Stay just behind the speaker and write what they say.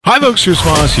Hi, folks. Here's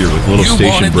Voss here with a little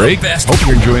station break. Hope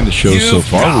you're enjoying the show so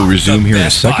far. We'll resume here in a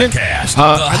second.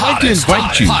 I'd like to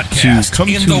invite you to come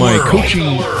to my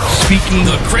coaching, speaking,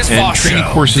 and training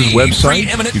courses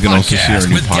website. You can also see our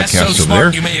new podcast over there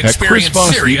at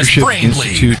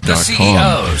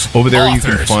ChrisVossLeadershipInstitute.com. Over there, you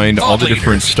can find all the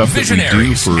different stuff that we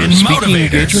do for speaking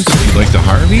engagements if you'd like to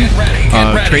hire me,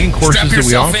 training courses that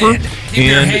we offer,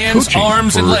 and coaching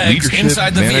for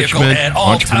leadership, management,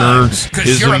 entrepreneurism,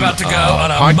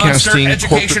 podcasting,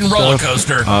 corporate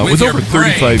stuff. With over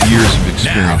 35 years of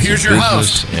experience in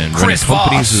business and running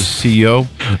companies as CEO.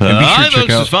 And be sure to check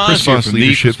out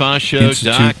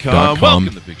ChrisVossLeadershipInstitute.com.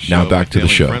 Now back to the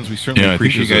show. Yeah, I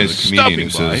think you guys stopping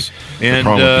by. And the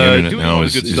problem with the internet now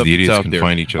is the idiots can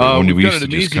find each other. When we used to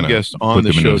just kind of put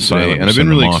them into the silent, and I've been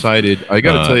really excited. I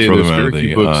got to tell you, there's very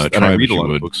few books, and I read a lot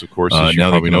of books, of course, as you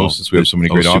probably know, since we have so many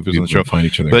great authors on the show. Find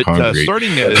each other. But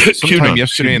starting sometime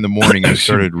yesterday in the morning, I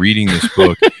started reading this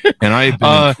book, and I've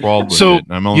been enthralled with it.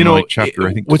 And I'm on like chapter,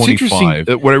 I think, 25.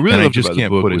 What I really love about the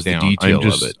book was the detail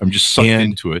of it. I'm just sucked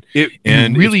into it.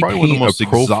 And really one of the most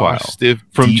exhaustive,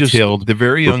 from just the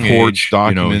very young age,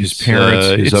 his parents,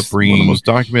 his upbringing, one of the most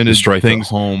documented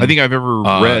things I think I've ever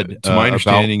read, to my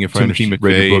understanding, if I understand the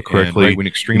book correctly, when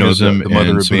Extremism, the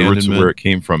mother abandonment, where it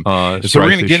came from. So we're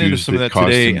going to get into some of that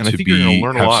today, and I think you're going to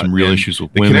learn a lot. Some real issues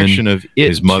with women, the connection of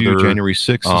his mother, January 6th,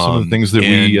 and some of the things that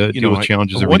we deal with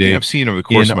challenges every day. I've seen over the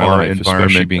course of my life,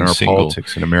 environment, being our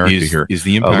politics in America here, is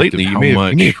the impact lately. You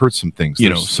may have heard some things.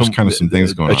 Some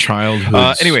things going on. A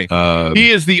childhood. Anyway,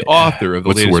 he is the author of the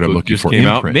latest book. I'm looking for came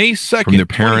out May 2nd, from their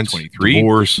parents,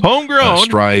 divorce, homegrown,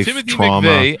 strife,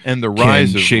 trauma, and the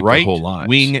rise of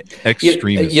right-wing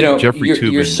extremism. Jeffrey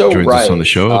Toobin joins us on the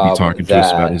show. He'll be talking to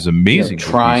us about his amazing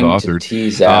book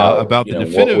he's authored about the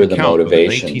definitive account of the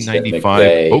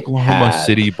 1995 Oklahoma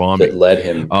City bombing that led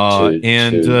him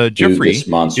to Jeffrey is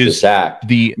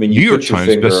the New York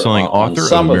Times best-selling author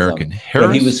of American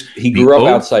Harris. He grew up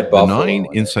outside Buffalo,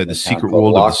 inside the secret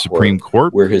world of the Supreme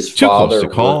Court, where his father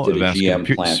worked at a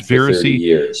GM plant for 30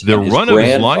 years. The run of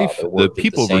his life, the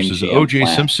People versus O.J.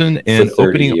 Simpson, and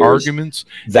opening arguments.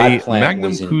 That plant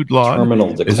was in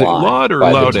terminal decline by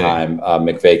the time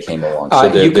McVeigh came along.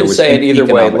 So you can say it either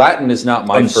way. Latin is not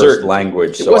my first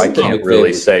language, so I can't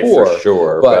really say for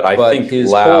sure. But I think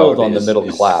his hold on the middle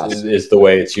class is the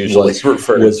way it's usually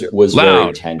referred to. Was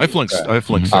very tenuous. I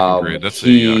flunked second grade. That's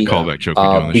a callback joke we do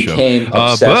on the show.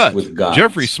 Obsessed with guns.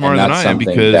 Jeffrey's smarter than I am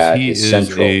because he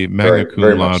is a magna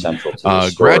cum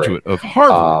laude graduate of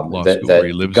Harvard Law School, where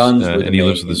he lives, and he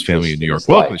lives with his family in New York.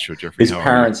 Welcome to the show, Jeffrey. His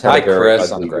parents had a very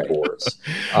ugly divorce.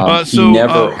 So give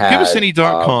us any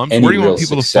 .coms. Where do you want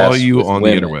people to follow you on the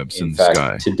interwebs in the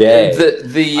sky? Today,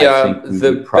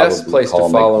 the best place to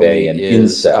follow me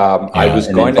is, I was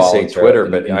going to say Twitter,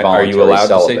 but are you allowed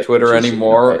to say Twitter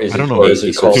anymore? I don't know. Do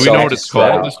we know what it's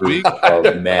called this week?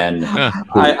 Of men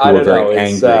who are very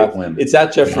angry at women. It's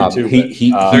at Jeffrey Toobin.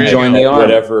 He joined the army,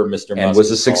 whatever Mr. and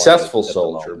was a successful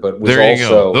soldier, but was there you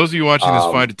also go. Those of you watching this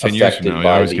 5 to 10 years from now, you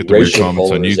always get the weird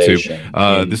comments on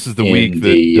YouTube. This is the week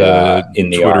that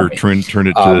Twitter turned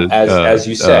it to, as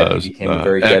you said, he became a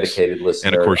very dedicated listener.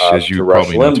 And of course, as you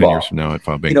probably know, 10 years from now, it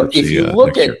filed bankruptcy. If you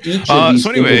look at each of these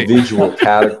individual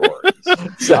categories,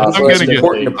 I'm going to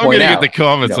get the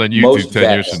comments on YouTube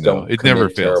 10 years from now. It never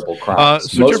fails. So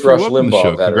Jeffrey, welcome to the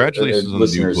show. Congratulations on the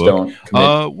new book.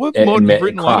 What motivated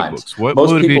written a lot of books? What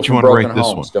motivated you want to write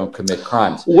this one? Don't commit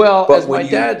crimes. Well, as my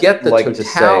dad get the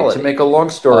totality, to make a long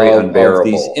story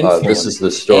unbearable, this is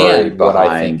the story what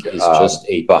I think is just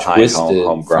a twisted,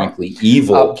 frankly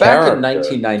evil character. Back in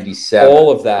 1997, all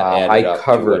of that I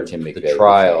covered the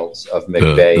trials of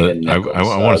McVeigh and Nichols.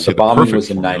 I want to say the bombing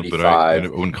was in 95. I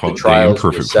wouldn't call it the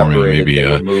imperfect formula. Maybe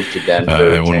I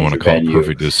wouldn't want to call it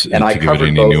perfect to give it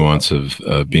any nuance of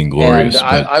being glorious.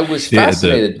 But I was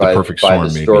fascinated by the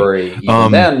story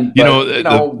even then.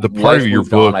 The part of your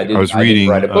book I was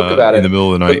reading in the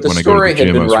middle of the night when I go to the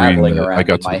gym. I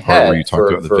got to the part where you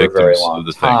talked about the victims of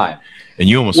the thing. And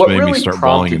you almost made me start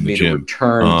bawling in the gym.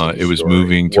 It was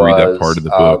moving to read that part of the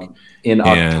book. In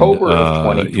October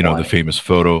of 2020, the famous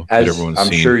photo that everyone's seen.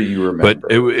 I'm sure you remember.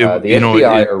 But it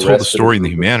told the story and the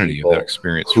humanity of that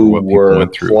experience for what people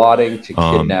went through.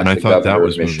 And I thought that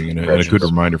was moving and a good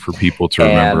reminder for people to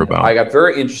remember about. I got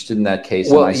very interested in that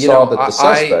case, and I saw that the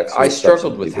suspects I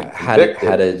struggled with how to do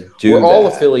that. We're all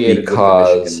affiliated with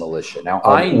the Michigan militia. Now,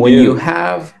 when you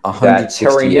have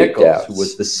 168 deaths, who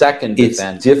was the second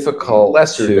defendant, it's difficult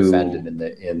lesser defendant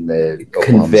in the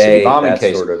Oklahoma City bombing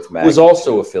case sort of was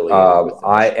also affiliated with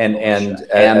this.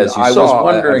 As I was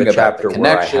wondering about the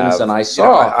connections, and I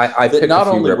saw I picked not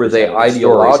only were they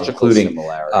ideological, including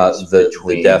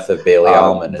the death of Bailey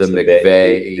Allman, the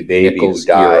McVeigh, the baby who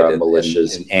died,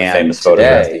 militias, and the famous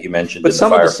photograph that you mentioned, but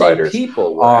some of the same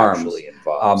people were actually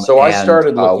involved. So I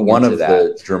started looking one into of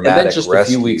the dramatic and then just a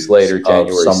few weeks later,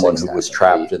 January, someone who was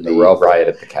trapped in the riot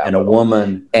at the Capitol, and a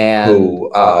woman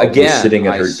who again was sitting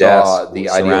at her desk,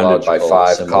 surrounded by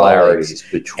 5 similarities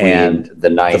between the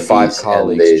 90s, the 5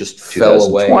 colleagues just fell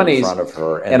away in front of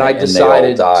her, and I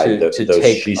decided to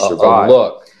take a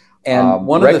look. And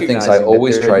one of the things I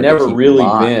always tried to keep in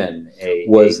mind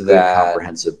was that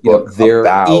comprehensive book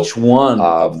about each one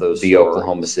of those the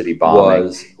Oklahoma City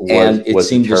bombing and it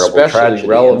seemed especially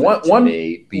relevant to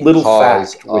me because little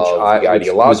fact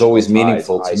which was always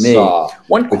meaningful to me.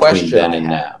 One question then and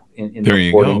now. In there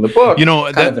you go. The book,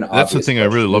 that's the thing I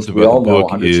really loved about the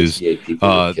book is the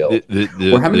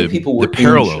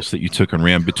parallels that you took and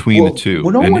ran between the two.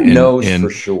 Well, no one knows for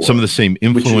sure. Some of the same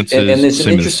influences,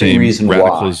 some of the same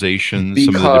radicalization,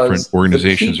 some of the different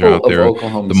organizations are out there.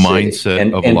 The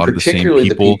mindset of a lot of the same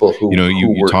people.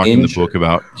 You talk in the book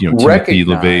about Timothy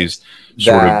LaVey's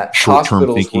sort of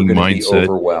short-term thinking mindset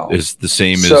is the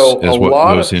same as what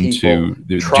goes into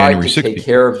the January 6th. Take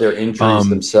care of their injuries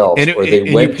themselves, or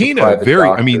they went to private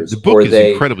doctors. The book is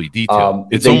incredibly detailed.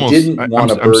 It's almost.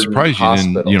 I'm surprised you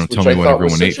didn't, tell me what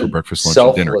everyone ate for breakfast, lunch,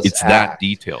 and dinner. It's that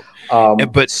detailed.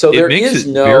 But so it makes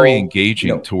it very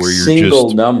engaging to where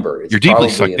you're deeply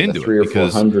sucked into it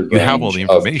because you have all the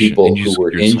information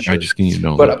and I just need to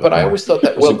know. But I always thought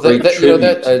that was a great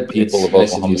tribute to people of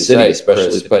Oklahoma City,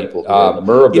 especially the people who are in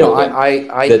the Murrah building.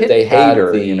 I that they had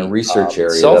in a research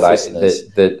area that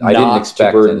I didn't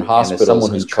expect, and as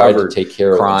someone who's tried to take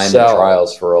care of crime and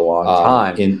trials for a long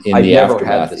time, in the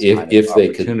aftermath, if they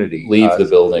could leave the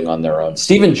building on their own.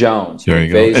 Stephen Jones, there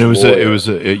you go. And it was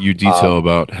you detail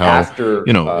about how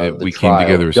we came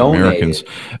together as Americans.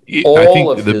 I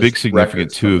think the big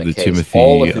significance too of the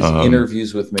Timothy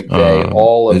interviews with McVeigh,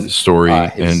 all of story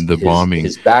and the bombing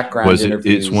was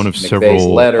it's one of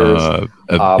several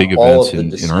big events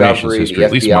in our nation's history,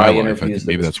 at least my life. I think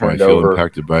maybe that's why I feel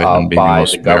impacted by it, and maybe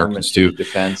most Americans too.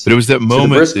 But it was that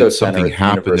moment that something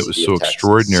happened that was so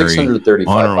extraordinary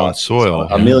on our own soil,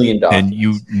 and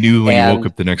you knew when you woke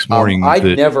up the next morning that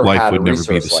life would never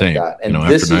be the same. After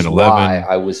 9/11,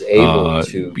 I was able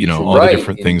to all the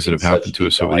different things that have happened to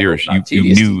us over the years. You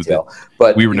knew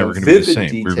that we were never going to be the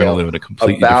same. We were going to live in a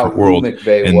completely different world,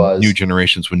 and new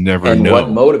generations would never know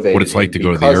what it's like to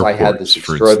go to the airport,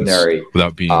 for instance,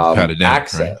 without being patted down.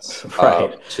 Access,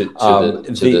 right? To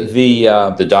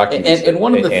the documents. And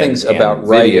one of the things about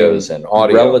videos and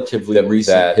audio relatively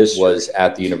recent history was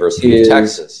at the University of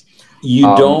Texas. You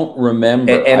don't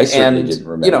remember, I certainly didn't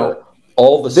remember.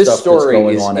 All the stuff that's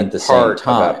going on at the same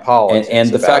time, and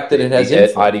the fact that it has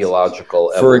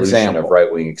ideological evolution of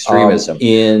right-wing extremism.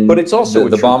 But it's also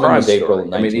the bombing of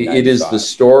April. I mean, it is the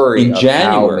story in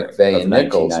January of McVeigh in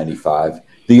 1995.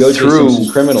 The O.J.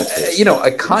 Simpson criminal case.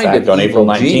 A kind of on April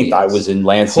 19th, I was in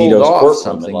Lancito's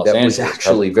courtroom in Los Angeles, that was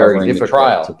actually very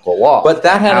difficult to pull off. But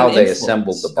that had how they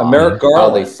assembled the bomb, Merrick Garland, how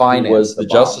they financed was the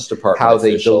Justice Department, how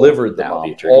they delivered the bomb.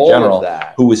 The Attorney General,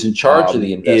 who was in charge of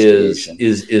the investigation,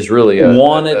 is really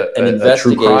wanted an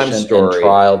investigation and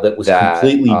trial that was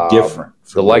completely different.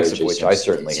 The likes of which I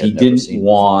certainly had never seen. He didn't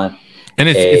want, and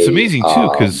it's amazing too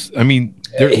because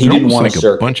he didn't want like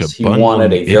a bunch of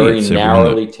wanted a very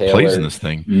narrowly tailored, in this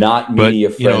thing. Not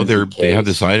media-friendly case. They have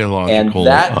this ideological, and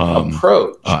that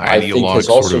approach, I think, has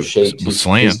also shaped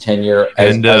his tenure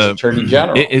as Attorney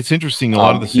General. It's interesting. A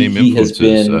lot of the same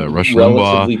influences, Rush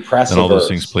Limbaugh, and all those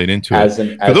things played into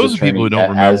it. For those people who don't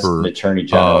remember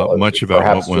much about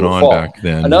what went on back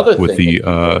then with the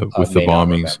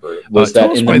bombings, was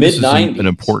that in the mid-90s, an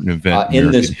important event in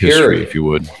American history, if you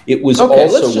would. It was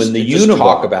also when the Unabomber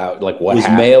talk about like what was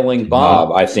mailing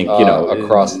bombs, I think,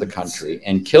 across the country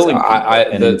and killing people.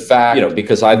 And in fact,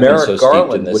 because I've been so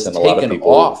steeped in this, and a lot of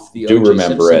people do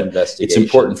remember it, it's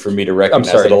important for me to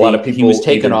recognize that a lot of people he was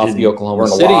taken off the Oklahoma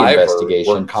City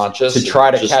investigation to try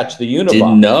to catch the Unabomber.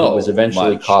 Didn't know. It was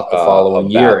eventually caught the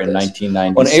following year in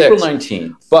 1996. On April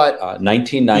 19th. But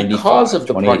 1995, because of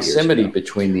the proximity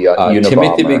between the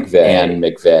Timothy McVeigh and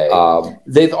McVeigh,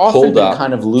 they've often been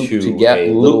kind of looped together,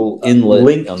 little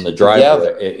inlet on the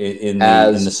driveway in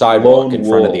the sidewalk in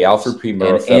front of the Alfred P.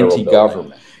 Murrah Federal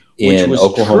Building, in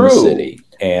Oklahoma City.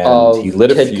 and he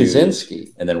lit a fuse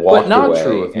Kaczynski, and then walked away. But not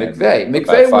true of McVeigh.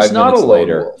 McVeigh was not a lone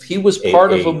wolf. He was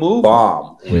part of a movement.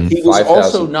 Bomb. He was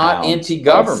also not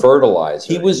anti-government.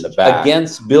 Fertilizer. He was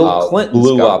against Bill Clinton's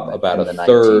blew up about a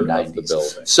third of the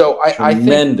building. So I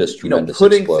think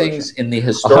putting things in the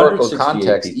historical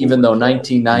context, even though the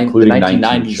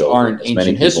 1990s aren't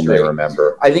ancient history,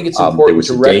 I think it's important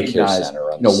to recognize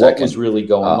what was really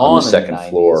going on the second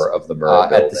floor of the Murrah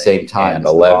building at the same time.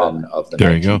 11 of the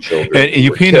 19 children and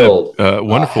you paint a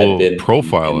wonderful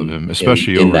profile of him,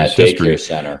 especially over his history,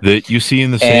 that you see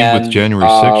in the same with January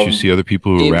 6th. You see other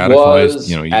people who radicalized.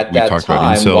 We talked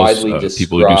about incels,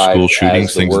 people who do school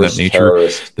shootings, things of that nature,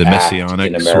 the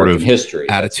messianic sort of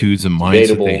attitudes and minds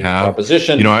that they have.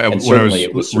 When I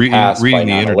was reading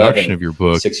the introduction of your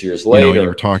book, 6 years later, you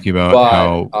were talking about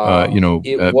how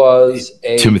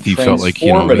Timothy felt like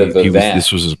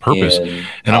this was his purpose,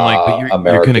 and I'm like,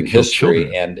 but you're going to kill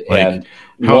children, and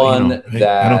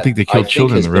I don't think they killed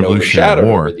children in the Revolutionary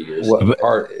War.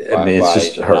 It's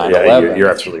just you're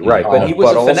absolutely right. But he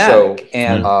was a fanatic,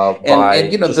 and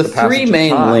the three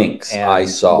main links I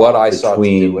saw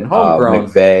between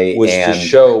McVeigh was to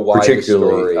show why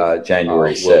particularly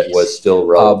January 6th was still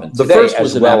relevant. The first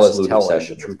was an absolute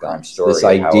obsession true crime story. This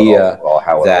idea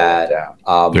that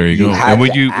there you go. And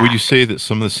would you say that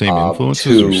some of the same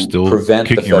influences are still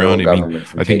kicking around? I mean,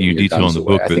 I think you detail in the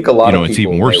book that it's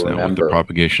even worse now with the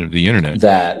propagation of the internet.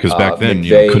 Because back then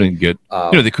couldn't get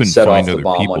they couldn't find other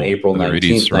people, on April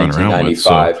 19th, run around with.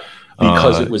 So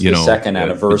because it was the second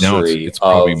anniversary it's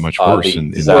probably much worse in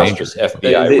disastrous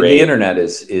FBI raid. The internet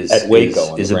is a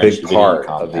big part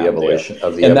of the evolution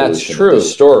of the evolution of the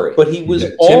story. But he was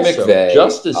also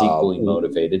just as equally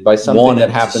motivated by something that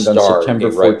happened on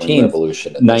September 14th,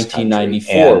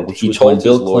 1994, which he told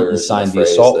Bill Clinton signed the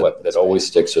assault weapon. That always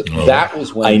sticks with me. That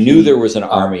was when I knew there was an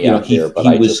army out there, but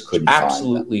I just couldn't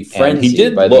absolutely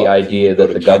frenzied by the idea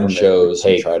that the government shows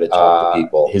and try to talk to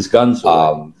people. His guns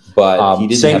but he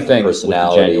didn't have the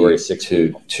personality January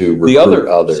 6th to recruit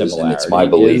others, and it's my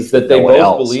belief that they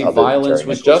both believe violence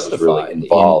was justified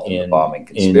in bombing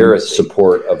conspiracy in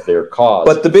support of their cause.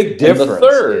 But the big difference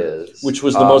is, which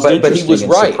was the most interesting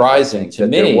and surprising to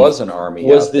me, there was an army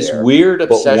was this weird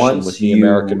obsession with the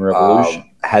American Revolution.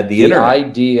 Had the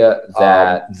idea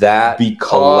that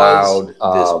because allowed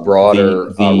this broader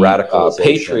radicalization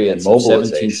patriots and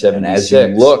mobilization, and as you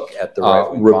look at the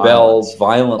rebels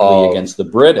violently against the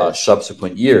British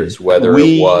subsequent years, whether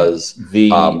it was the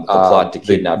plot to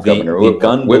kidnap Governor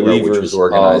Whitmer, which was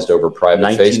organized over private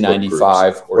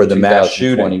 1995, or the mass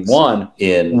shooting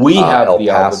in we have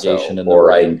the obligation and the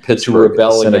right to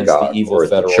rebel against the evil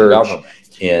federal government.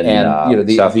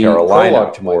 The South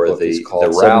Carolina to or the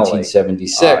rally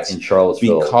 1776 in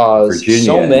Charlottesville, because Virginia,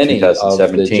 so many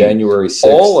of the January 6th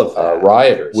all of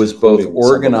rioters was both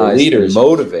organized leaders and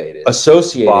motivated,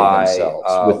 associated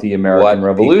themselves with the American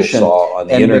Revolution saw on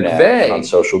the internet and on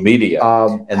social media,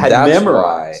 and had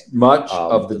memorized much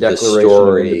of the Declaration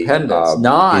of Independence.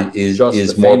 Not is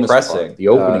more pressing the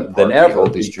opening than ever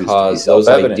because those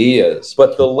ideas,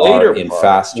 but the later in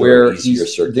faster where easier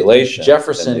circulation.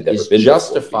 Jefferson is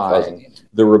justifying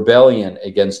the rebellion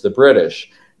against the British.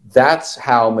 That's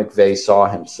how McVeigh saw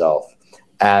himself,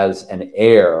 as an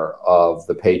heir of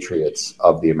the patriots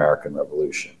of the American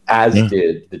Revolution, as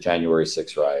did the January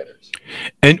 6th rioters.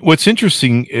 And what's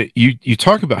interesting, you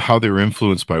talk about how they were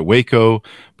influenced by Waco,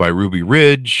 by Ruby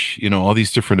Ridge, all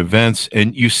these different events,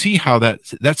 and you see how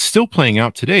that's still playing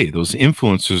out today. Those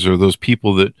influencers are those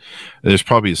people that, there's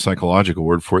probably a psychological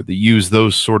word for it, that use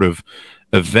those sort of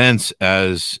events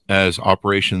as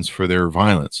operations for their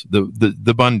violence. The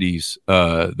Bundys,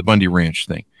 the Bundy Ranch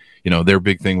thing, their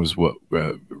big thing was what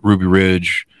Ruby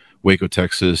Ridge, Waco,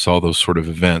 Texas, all those sort of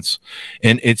events,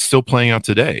 and it's still playing out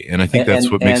today. And I think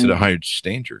that's what makes it a higher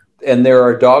danger. And there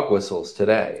are dog whistles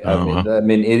today. I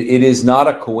mean, it is not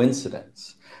a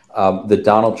coincidence that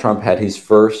Donald Trump had his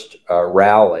first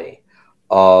rally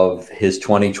of his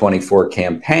 2024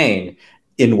 campaign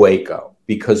in Waco,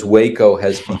 because Waco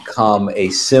has become a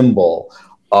symbol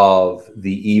of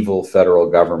the evil federal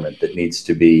government that needs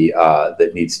to be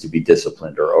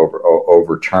disciplined or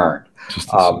overturned.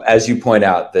 As you point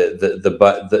out,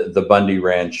 the Bundy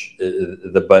Ranch,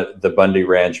 the Bundy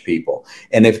Ranch people,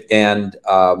 and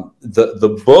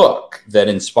the book that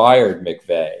inspired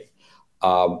McVeigh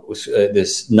was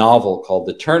this novel called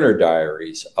The Turner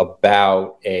Diaries,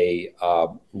 about a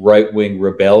right-wing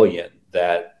rebellion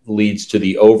that leads to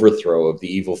the overthrow of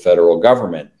the evil federal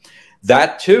government.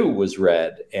 That too was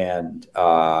read and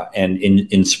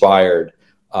inspired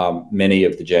many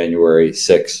of the January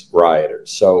 6th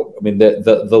rioters. So, I mean,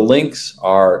 the links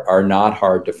are not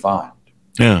hard to find.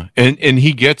 Yeah, and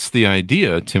he gets the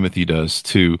idea, Timothy does,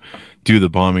 to do the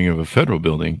bombing of a federal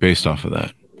building based off of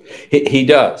that. He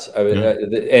does.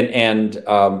 And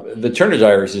the Turner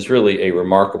Diaries is really a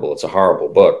remarkable. It's a horrible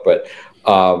book, but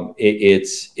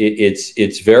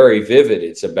it's very vivid.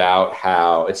 It's about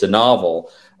how it's a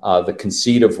novel. The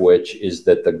conceit of which is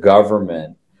that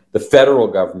the federal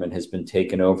government, has been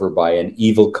taken over by an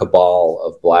evil cabal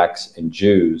of blacks and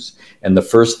Jews, and the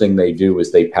first thing they do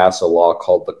is they pass a law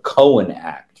called the Cohen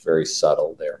Act. Very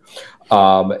subtle there.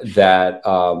 That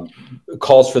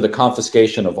calls for the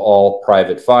confiscation of all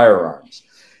private firearms.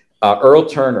 Earl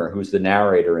Turner, who's the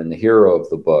narrator and the hero of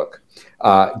the book,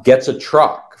 gets a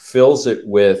truck, fills it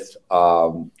with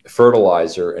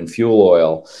fertilizer and fuel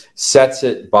oil, sets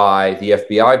it by the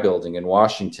FBI building in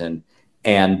Washington,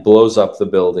 and blows up the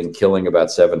building, killing about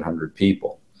 700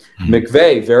 people. Mm-hmm.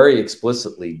 McVeigh very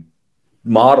explicitly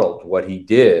modeled what he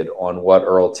did on what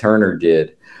Earl Turner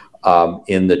did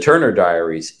in the Turner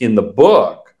Diaries. In the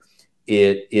book,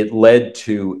 it led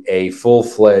to a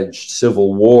full-fledged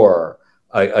civil war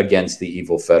against the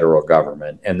evil federal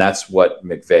government, and that's what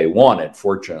McVeigh wanted.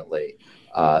 Fortunately,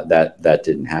 that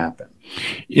didn't happen.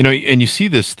 And you see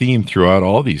this theme throughout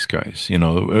all these guys.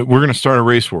 We're going to start a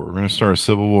race war. We're going to start a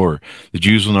civil war. The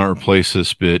Jews will not replace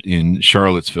this bit in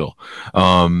Charlottesville.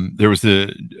 There was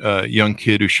the young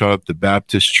kid who shot up the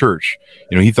Baptist church.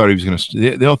 He thought he was going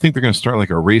to, they all think they're going to start like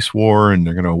a race war and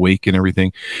they're going to awaken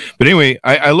everything. But anyway,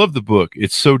 I love the book.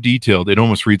 It's so detailed. It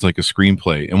almost reads like a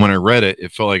screenplay. And when I read it,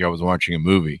 it felt like I was watching a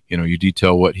movie. You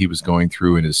detail what he was going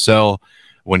through in his cell,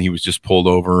 when he was just pulled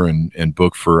over and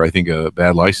booked for, I think, a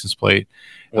bad license plate.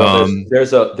 Well,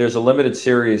 there's a limited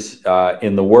series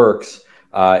in the works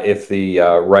if the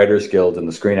Writers Guild and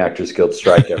the Screen Actors Guild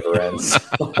strike ever ends.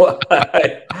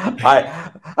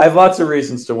 I have lots of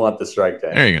reasons to want the strike to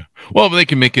end. There you go. Well, they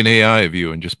can make an AI of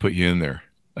you and just put you in there.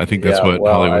 I think that's what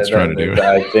Hollywood's trying to do.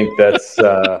 I think that's.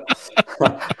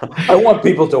 I want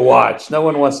people to watch. No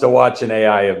one wants to watch an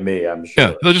AI of me, I'm sure.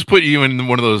 Yeah, they'll just put you in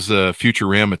one of those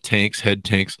Futurama tanks, head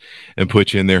tanks, and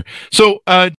put you in there. So,